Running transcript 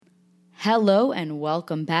Hello and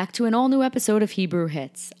welcome back to an all-new episode of Hebrew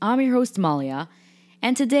Hits. I'm your host Malia,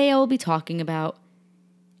 and today I will be talking about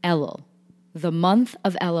Elul, the month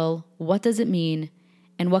of Elul. What does it mean,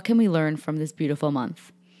 and what can we learn from this beautiful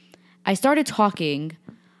month? I started talking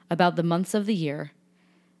about the months of the year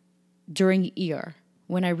during Iyar,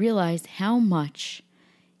 when I realized how much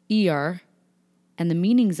Iyar and the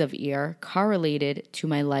meanings of Iyar correlated to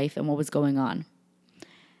my life and what was going on.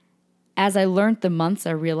 As I learned the months,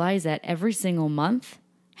 I realized that every single month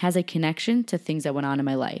has a connection to things that went on in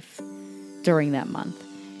my life during that month.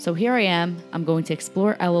 So here I am. I'm going to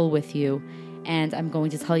explore Elul with you, and I'm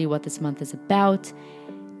going to tell you what this month is about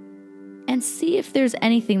and see if there's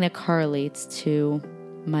anything that correlates to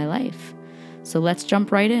my life. So let's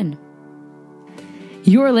jump right in.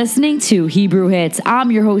 You're listening to Hebrew Hits.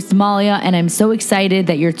 I'm your host, Malia, and I'm so excited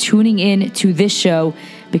that you're tuning in to this show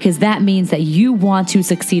because that means that you want to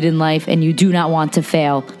succeed in life and you do not want to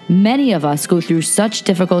fail. Many of us go through such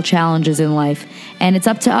difficult challenges in life, and it's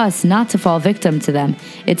up to us not to fall victim to them.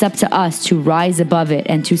 It's up to us to rise above it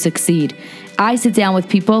and to succeed. I sit down with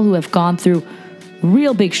people who have gone through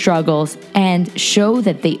real big struggles and show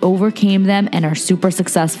that they overcame them and are super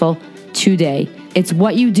successful today. It's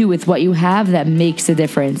what you do with what you have that makes a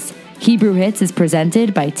difference. Hebrew Hits is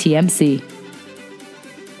presented by TMC.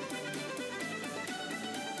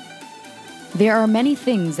 There are many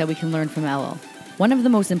things that we can learn from Elul. One of the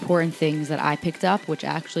most important things that I picked up, which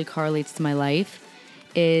actually correlates to my life,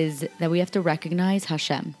 is that we have to recognize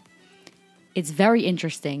Hashem. It's very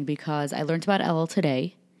interesting because I learned about Elul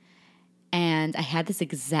today, and I had this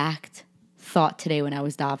exact thought today when I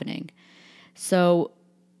was davening. So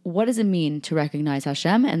what does it mean to recognize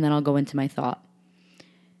Hashem? And then I'll go into my thought.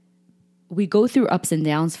 We go through ups and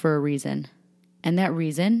downs for a reason, and that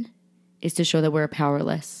reason is to show that we're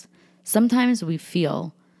powerless. Sometimes we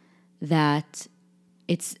feel that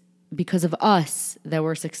it's because of us that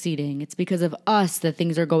we're succeeding. It's because of us that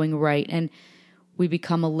things are going right, and we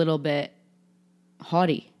become a little bit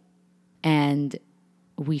haughty, and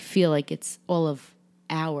we feel like it's all of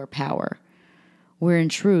our power, where in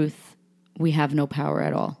truth, we have no power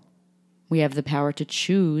at all. We have the power to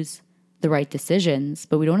choose the right decisions,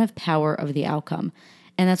 but we don't have power of the outcome.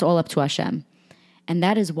 And that's all up to Hashem. And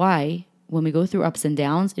that is why when we go through ups and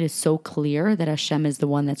downs, it is so clear that Hashem is the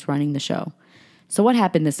one that's running the show. So what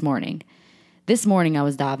happened this morning? This morning I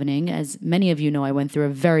was davening. As many of you know, I went through a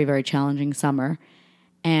very, very challenging summer.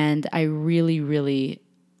 And I really, really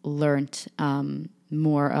learned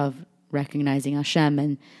more of recognizing Hashem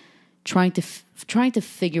and trying to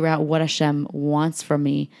figure out what Hashem wants from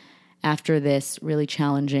me after this really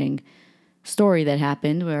challenging story that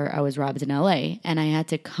happened where I was robbed in LA, and I had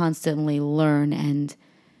to constantly learn and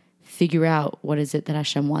figure out what is it that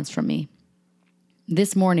Hashem wants from me.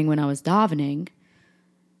 This morning when I was davening,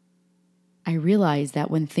 I realized that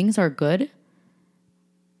when things are good,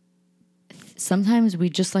 sometimes we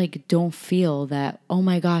just don't feel that, oh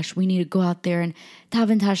my gosh, we need to go out there and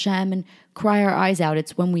daven to Hashem and cry our eyes out.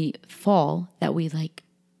 It's when we fall that we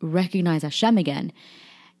recognize Hashem again.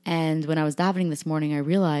 And when I was davening this morning, I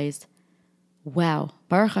realized, wow,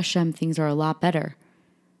 Baruch Hashem, things are a lot better.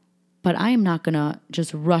 But I am not going to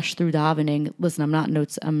just rush through davening. Listen, I'm not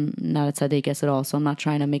a tzaddik at all, so I'm not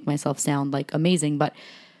trying to make myself sound amazing. But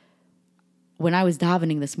when I was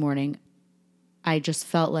davening this morning, I just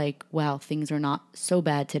felt like, wow, things are not so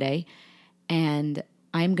bad today. And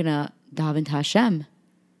I'm going to daven to Hashem.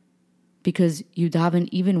 Because you daven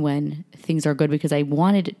even when things are good. Because I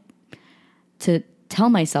wanted to tell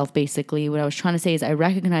myself, basically, what I was trying to say is I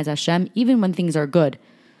recognize Hashem even when things are good.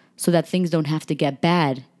 So that things don't have to get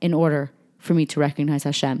bad in order for me to recognize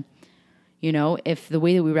Hashem. You know, if the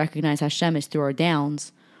way that we recognize Hashem is through our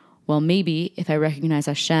downs, well, maybe if I recognize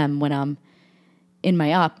Hashem when I'm in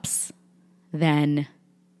my ups, then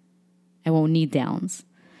I won't need downs.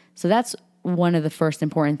 So that's one of the first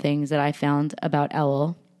important things that I found about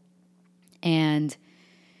Elul. And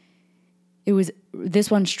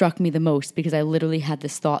this one struck me the most because I literally had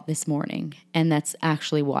this thought this morning. And that's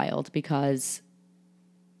actually wild because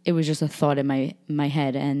it was just a thought in my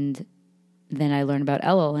head. And then I learned about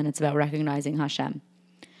Elul, and it's about recognizing Hashem.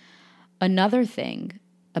 Another thing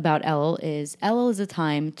about Elul is a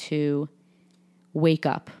time to wake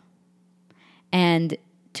up and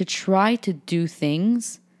to try to do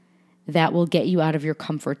things that will get you out of your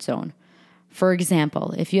comfort zone. For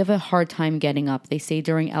example, if you have a hard time getting up, they say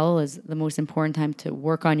during Elul is the most important time to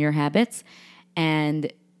work on your habits.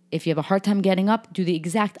 And if you have a hard time getting up, do the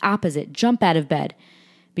exact opposite. Jump out of bed.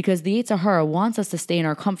 Because the Yetzer Hara wants us to stay in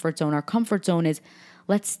our comfort zone. Our comfort zone is,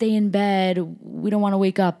 let's stay in bed. We don't want to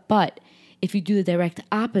wake up. But if you do the direct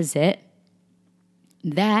opposite,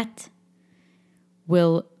 that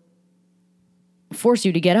will force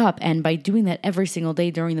you to get up. And by doing that every single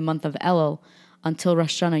day during the month of Elul until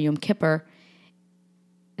Rosh Hashanah Yom Kippur,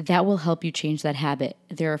 that will help you change that habit.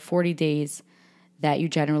 There are 40 days that you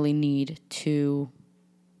generally need to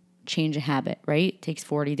change a habit, right? It takes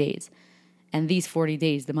 40 days. And these 40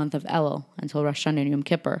 days, the month of Elul until Rosh Hashanah Yom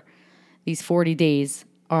Kippur, these 40 days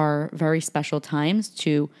are very special times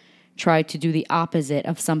to try to do the opposite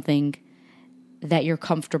of something that you're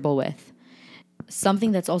comfortable with.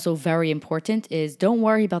 Something that's also very important is don't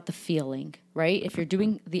worry about the feeling, right? If you're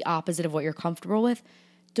doing the opposite of what you're comfortable with,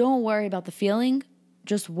 don't worry about the feeling.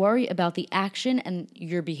 Just worry about the action and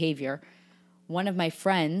your behavior. One of my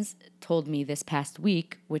friends told me this past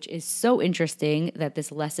week, which is so interesting that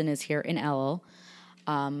this lesson is here in Elul.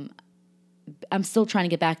 I'm still trying to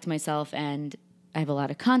get back to myself, and I have a lot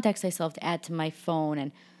of contacts I still have to add to my phone,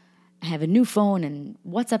 and I have a new phone, and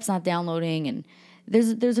WhatsApp's not downloading, and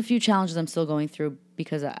there's a few challenges I'm still going through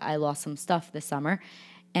because I lost some stuff this summer.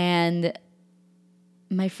 And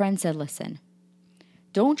my friend said, listen,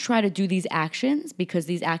 don't try to do these actions because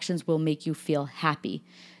these actions will make you feel happy.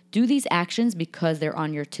 Do these actions because they're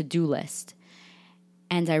on your to-do list.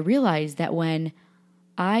 And I realized that when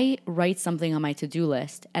I write something on my to-do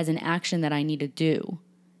list as an action that I need to do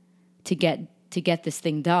to get this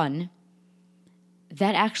thing done,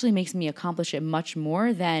 that actually makes me accomplish it much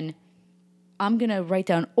more than I'm going to write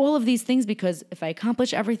down all of these things because if I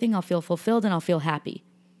accomplish everything, I'll feel fulfilled and I'll feel happy.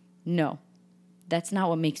 No, that's not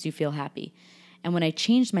what makes you feel happy. And when I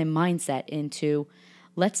changed my mindset into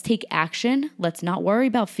let's take action, let's not worry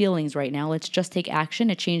about feelings right now, let's just take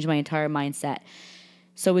action, it changed my entire mindset.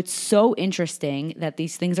 So it's so interesting that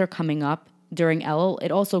these things are coming up during Elul.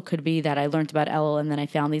 It also could be that I learned about Elul and then I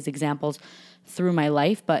found these examples through my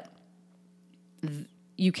life, but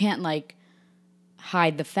you can't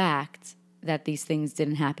hide the fact that these things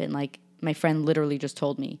didn't happen. Like my friend literally just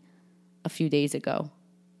told me a few days ago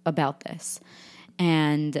about this.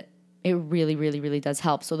 And it really, really, really does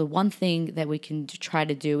help. So the one thing that we can try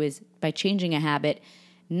to do is by changing a habit,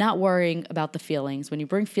 not worrying about the feelings. When you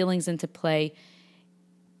bring feelings into play,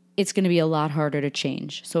 it's going to be a lot harder to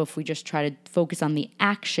change. So if we just try to focus on the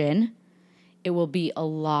action, it will be a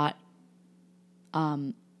lot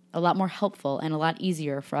more helpful and a lot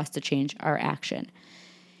easier for us to change our action.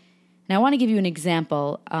 Now, I want to give you an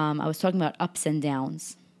example. I was talking about ups and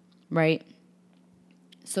downs, right?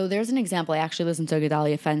 So there's an example. I actually listened to a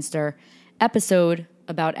Gedalia Fenster episode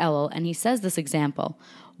about Elul, and he says this example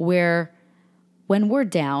where when we're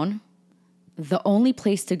down, the only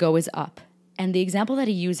place to go is up. And the example that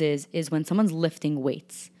he uses is when someone's lifting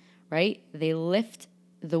weights, right? They lift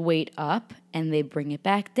the weight up and they bring it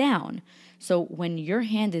back down. So when your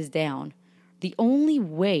hand is down, the only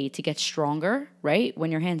way to get stronger, right?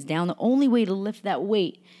 When your hand's down, the only way to lift that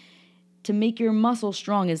weight to make your muscle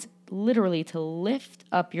strong is literally to lift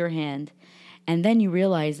up your hand. And then you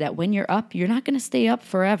realize that when you're up, you're not going to stay up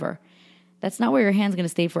forever. That's not where your hand's going to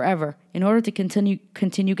stay forever. In order to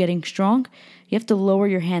continue getting strong, you have to lower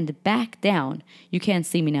your hand back down. You can't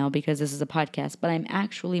see me now because this is a podcast, but I'm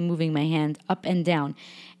actually moving my hand up and down.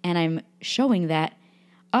 And I'm showing that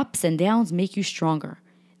ups and downs make you stronger.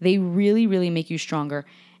 They really, really make you stronger.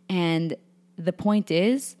 And the point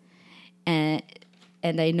is, and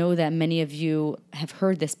I know that many of you have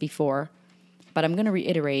heard this before, but I'm going to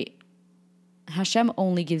reiterate, Hashem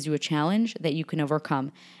only gives you a challenge that you can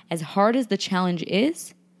overcome. As hard as the challenge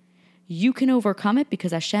is, you can overcome it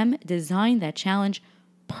because Hashem designed that challenge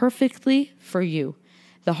perfectly for you.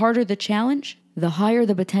 The harder the challenge, the higher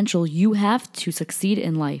the potential you have to succeed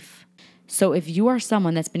in life. So if you are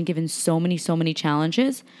someone that's been given so many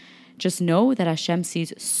challenges, just know that Hashem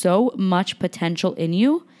sees so much potential in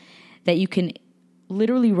you that you can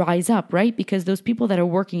literally rise up, right? Because those people that are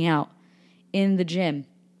working out in the gym,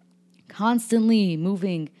 constantly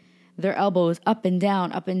moving their elbows up and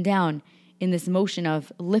down in this motion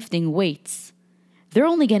of lifting weights, they're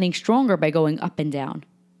only getting stronger by going up and down,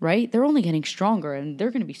 right? They're only getting stronger and they're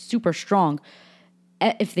going to be super strong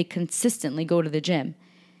if they consistently go to the gym.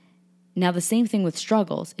 Now, the same thing with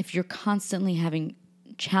struggles. If you're constantly having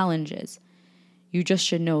challenges, you just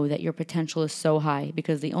should know that your potential is so high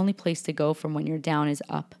because the only place to go from when you're down is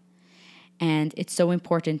up. And it's so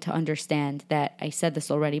important to understand that, I said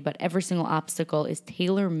this already, but every single obstacle is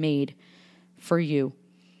tailor-made for you.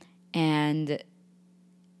 And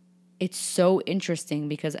it's so interesting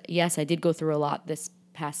because, yes, I did go through a lot this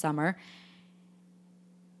past summer.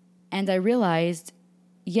 And I realized,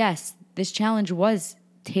 yes, this challenge was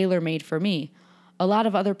tailor-made for me. A lot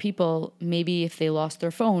of other people, maybe if they lost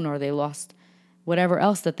their phone or they lost whatever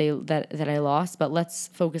else that I lost, but let's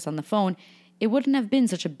focus on the phone, it wouldn't have been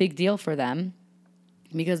such a big deal for them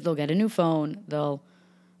because they'll get a new phone, they'll,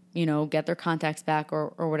 get their contacts back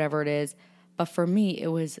or whatever it is. But for me, it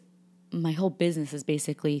was my whole business is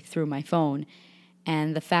basically through my phone.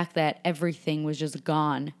 And the fact that everything was just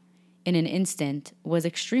gone in an instant was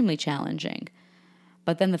extremely challenging.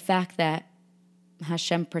 But then the fact that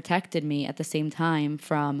Hashem protected me at the same time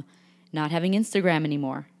from not having Instagram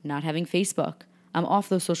anymore, not having Facebook. I'm off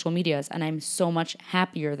those social medias and I'm so much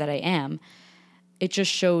happier that I am. It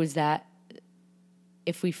just shows that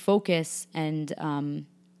if we focus and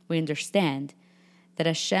we understand that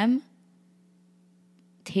Hashem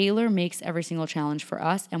makes every single challenge for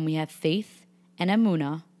us, and we have faith and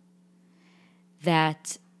emunah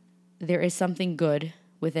that there is something good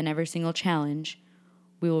within every single challenge,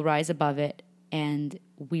 we will rise above it and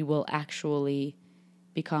we will actually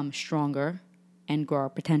become stronger and grow our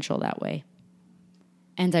potential that way.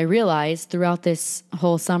 And I realized throughout this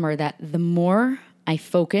whole summer that the more I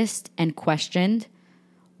focused and questioned,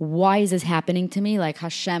 why is this happening to me? Like,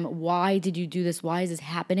 Hashem, why did you do this? Why is this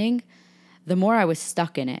happening? The more I was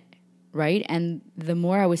stuck in it, right? And the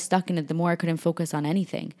more I was stuck in it, the more I couldn't focus on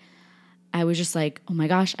anything. I was just like, oh my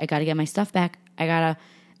gosh, I got to get my stuff back. I got to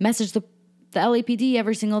message the LAPD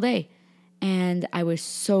every single day. And I was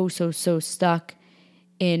so stuck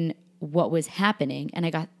in what was happening. And I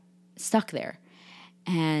got stuck there.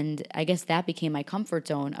 And I guess that became my comfort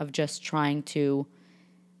zone of just trying to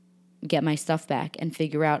get my stuff back and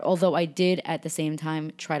figure out. Although I did at the same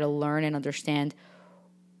time try to learn and understand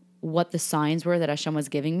what the signs were that Hashem was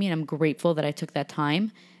giving me. And I'm grateful that I took that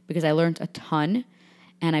time because I learned a ton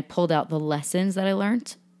and I pulled out the lessons that I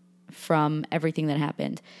learned from everything that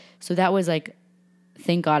happened. So that was like,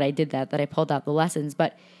 thank God I did that I pulled out the lessons.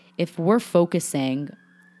 But if we're focusing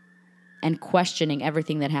and questioning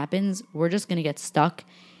everything that happens, we're just going to get stuck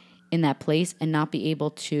in that place and not be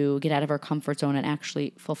able to get out of our comfort zone and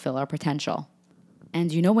actually fulfill our potential.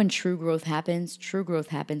 And when true growth happens? True growth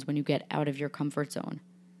happens when you get out of your comfort zone.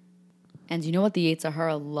 And you know what the Yetzer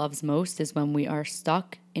Hara loves most is when we are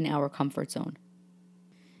stuck in our comfort zone.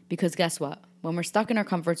 Because guess what? When we're stuck in our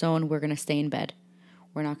comfort zone, we're going to stay in bed.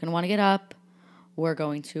 We're not going to want to get up. We're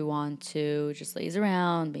going to want to just laze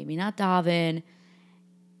around, maybe not daven.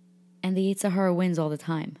 And the Yetzer Hara wins all the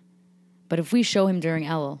time. But if we show him during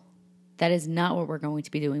Elul, that is not what we're going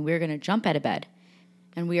to be doing. We're going to jump out of bed.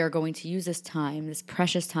 And we are going to use this time, this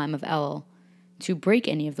precious time of Elul, to break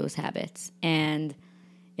any of those habits. And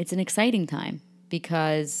it's an exciting time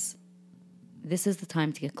because this is the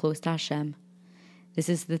time to get close to Hashem. This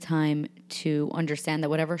is the time to understand that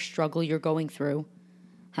whatever struggle you're going through,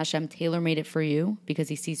 Hashem tailor-made it for you because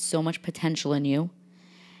he sees so much potential in you.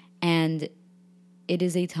 And it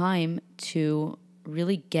is a time to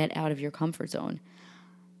really get out of your comfort zone.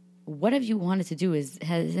 What have you wanted to do?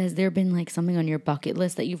 Has there been like something on your bucket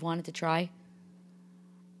list that you've wanted to try?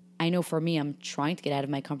 I know for me, I'm trying to get out of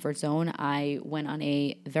my comfort zone. I went on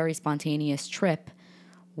a very spontaneous trip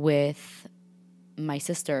with my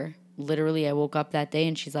sister. Literally, I woke up that day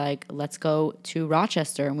and she's like, let's go to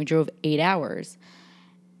Rochester. And we drove 8 hours.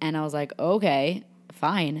 And I was like, okay,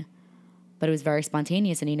 fine. But it was very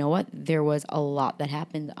spontaneous. And you know what? There was a lot that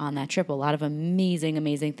happened on that trip. A lot of amazing,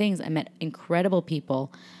 amazing things. I met incredible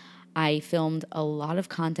people. I filmed a lot of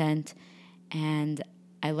content and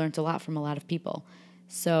I learned a lot from a lot of people.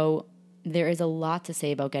 So there is a lot to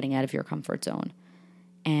say about getting out of your comfort zone.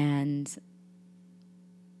 And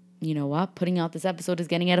you know what? Putting out this episode is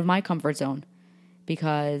getting out of my comfort zone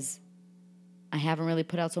because I haven't really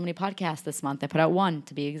put out so many podcasts this month. I put out one,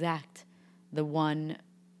 to be exact. The one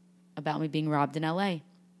about me being robbed in LA.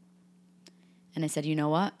 And I said, you know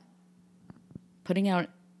what? Putting out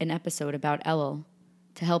an episode about Elul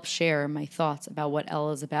to help share my thoughts about what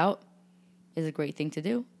Elul is about is a great thing to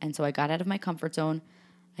do. And so I got out of my comfort zone.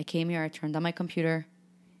 I came here, I turned on my computer,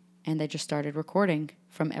 and I just started recording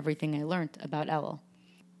from everything I learned about Elul.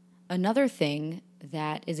 Another thing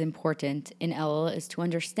that is important in Elul is to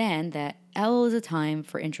understand that Elul is a time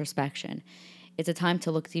for introspection. It's a time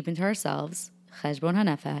to look deep into ourselves, cheshbon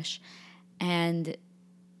hanefesh, and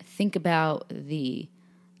think about the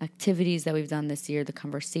activities that we've done this year, the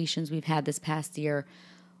conversations we've had this past year,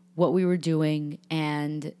 what we were doing,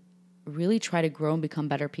 and really try to grow and become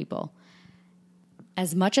better people.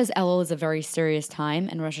 As much as Elul is a very serious time,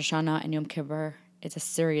 and Rosh Hashanah and Yom Kippur, it's a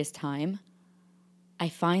serious time, I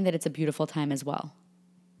find that it's a beautiful time as well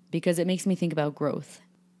because it makes me think about growth.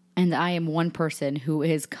 And I am one person who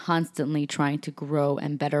is constantly trying to grow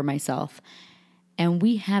and better myself. And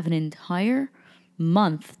we have an entire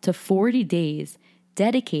month to 40 days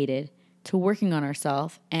dedicated to working on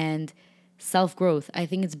ourselves and self-growth. I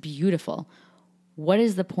think it's beautiful. What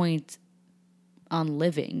is the point on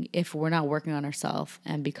living if we're not working on ourselves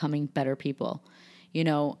and becoming better people. You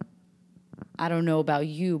know, I don't know about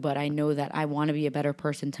you, but I know that I want to be a better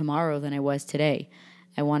person tomorrow than I was today.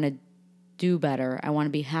 I want to do better. I want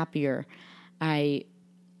to be happier. I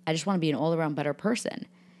just want to be an all-around better person.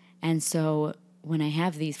 And so when I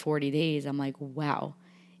have these 40 days, I'm like, wow,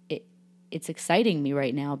 it's exciting me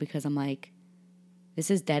right now because I'm like, this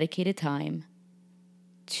is dedicated time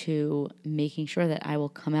to making sure that I will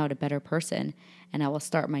come out a better person and I will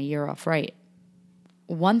start my year off right.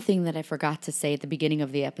 One thing that I forgot to say at the beginning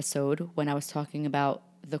of the episode when I was talking about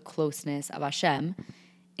the closeness of Hashem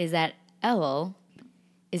is that Elul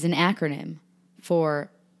is an acronym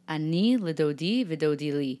for Ani Lidodi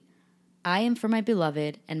Vidodi Li. I am for my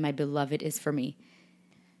beloved and my beloved is for me.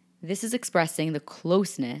 This is expressing the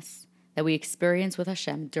closeness that we experience with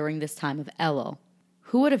Hashem during this time of Elul.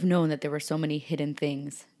 Who would have known that there were so many hidden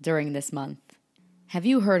things during this month? Have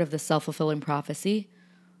you heard of the self-fulfilling prophecy?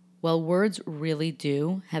 Well, words really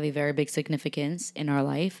do have a very big significance in our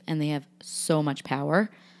life, and they have so much power.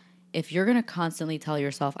 If you're going to constantly tell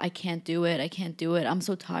yourself, I can't do it, I'm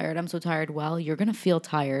so tired, well, you're going to feel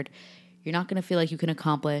tired. You're not going to feel like you can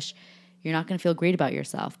accomplish. You're not going to feel great about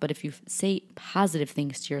yourself. But if you say positive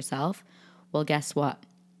things to yourself, well, guess what?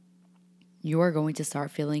 You are going to start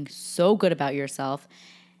feeling so good about yourself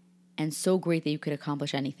and so great that you could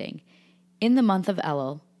accomplish anything. In the month of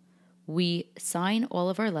Elul, we sign all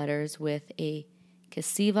of our letters with a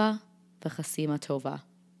kesiva v'chasima tova,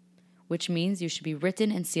 which means you should be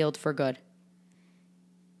written and sealed for good.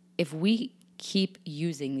 If we keep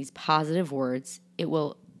using these positive words, it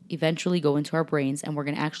will eventually go into our brains and we're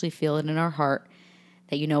going to actually feel it in our heart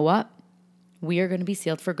that, you know what? We are going to be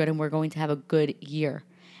sealed for good and we're going to have a good year.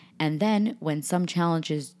 And then when some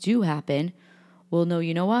challenges do happen, we'll know,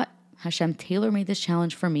 you know what? Hashem tailor-made this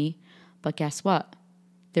challenge for me, but guess what?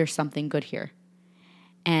 There's something good here.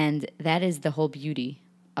 And that is the whole beauty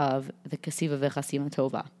of the Kasiva V'Chasima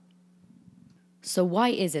Tova. So why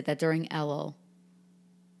is it that during Elul,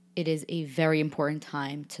 it is a very important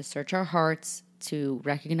time to search our hearts, to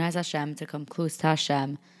recognize Hashem, to come close to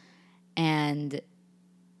Hashem, and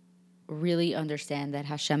really understand that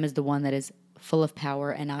Hashem is the one that is full of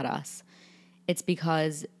power and not us? It's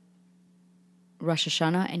because Rosh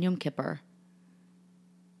Hashanah and Yom Kippur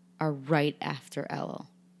are right after Elul.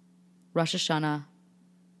 Rosh Hashanah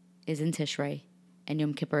is in Tishrei and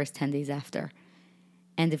Yom Kippur is 10 days after.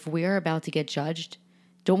 And if we are about to get judged,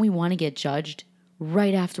 don't we want to get judged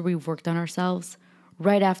right after we've worked on ourselves,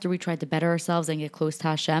 right after we tried to better ourselves and get close to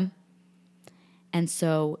Hashem? And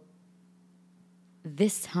so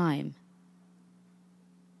this time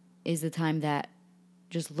is the time that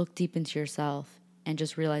just look deep into yourself and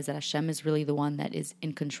just realize that Hashem is really the one that is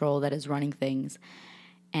in control, that is running things.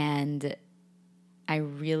 And I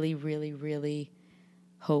really, really, really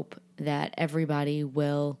hope that everybody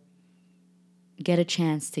will get a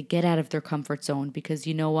chance to get out of their comfort zone, because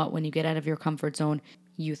you know what? When you get out of your comfort zone,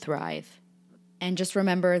 you thrive. And just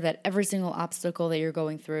remember that every single obstacle that you're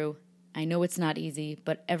going through, I know it's not easy,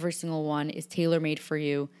 but every single one is tailor-made for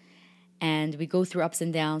you. And we go through ups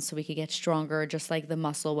and downs so we can get stronger, just like the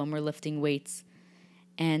muscle when we're lifting weights.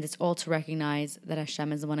 And it's all to recognize that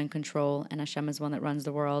Hashem is the one in control and Hashem is the one that runs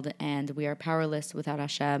the world, and we are powerless without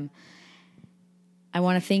Hashem. I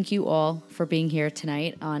want to thank you all for being here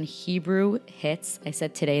tonight on Hebrew Hits. I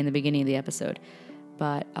said today in the beginning of the episode,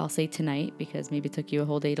 but I'll say tonight because maybe it took you a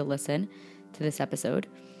whole day to listen to this episode.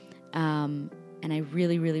 And I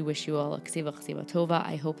really, really wish you all a Ksiva Chasiva Tova.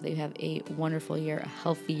 I hope that you have a wonderful year, a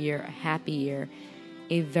healthy year, a happy year,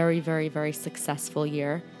 a very, very, very successful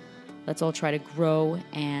year. Let's all try to grow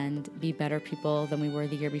and be better people than we were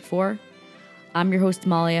the year before. I'm your host,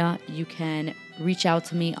 Malia. You can reach out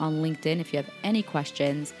to me on LinkedIn if you have any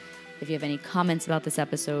questions. If you have any comments about this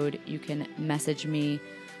episode, you can message me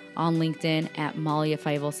on LinkedIn at Malia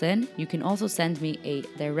Feivelson. You can also send me a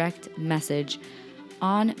direct message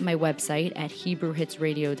on my website at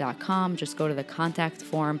HebrewHitsRadio.com. Just go to the contact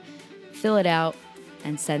form, fill it out,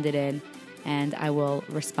 and send it in, and I will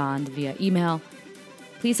respond via email.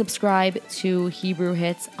 Please subscribe to Hebrew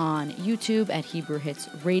Hits on YouTube at Hebrew Hits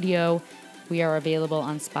Radio. We are available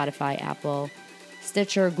on Spotify, Apple,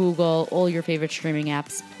 Stitcher, Google, all your favorite streaming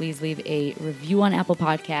apps. Please leave a review on Apple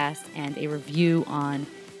Podcasts and a review on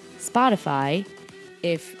Spotify.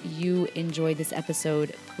 If you enjoyed this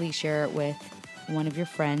episode, please share it with one of your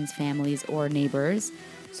friends, families, or neighbors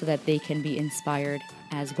so that they can be inspired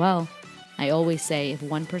as well. I always say if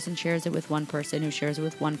one person shares it with one person who shares it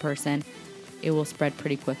with one person, it will spread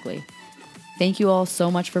pretty quickly. Thank you all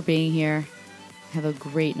so much for being here. Have a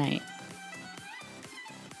great night.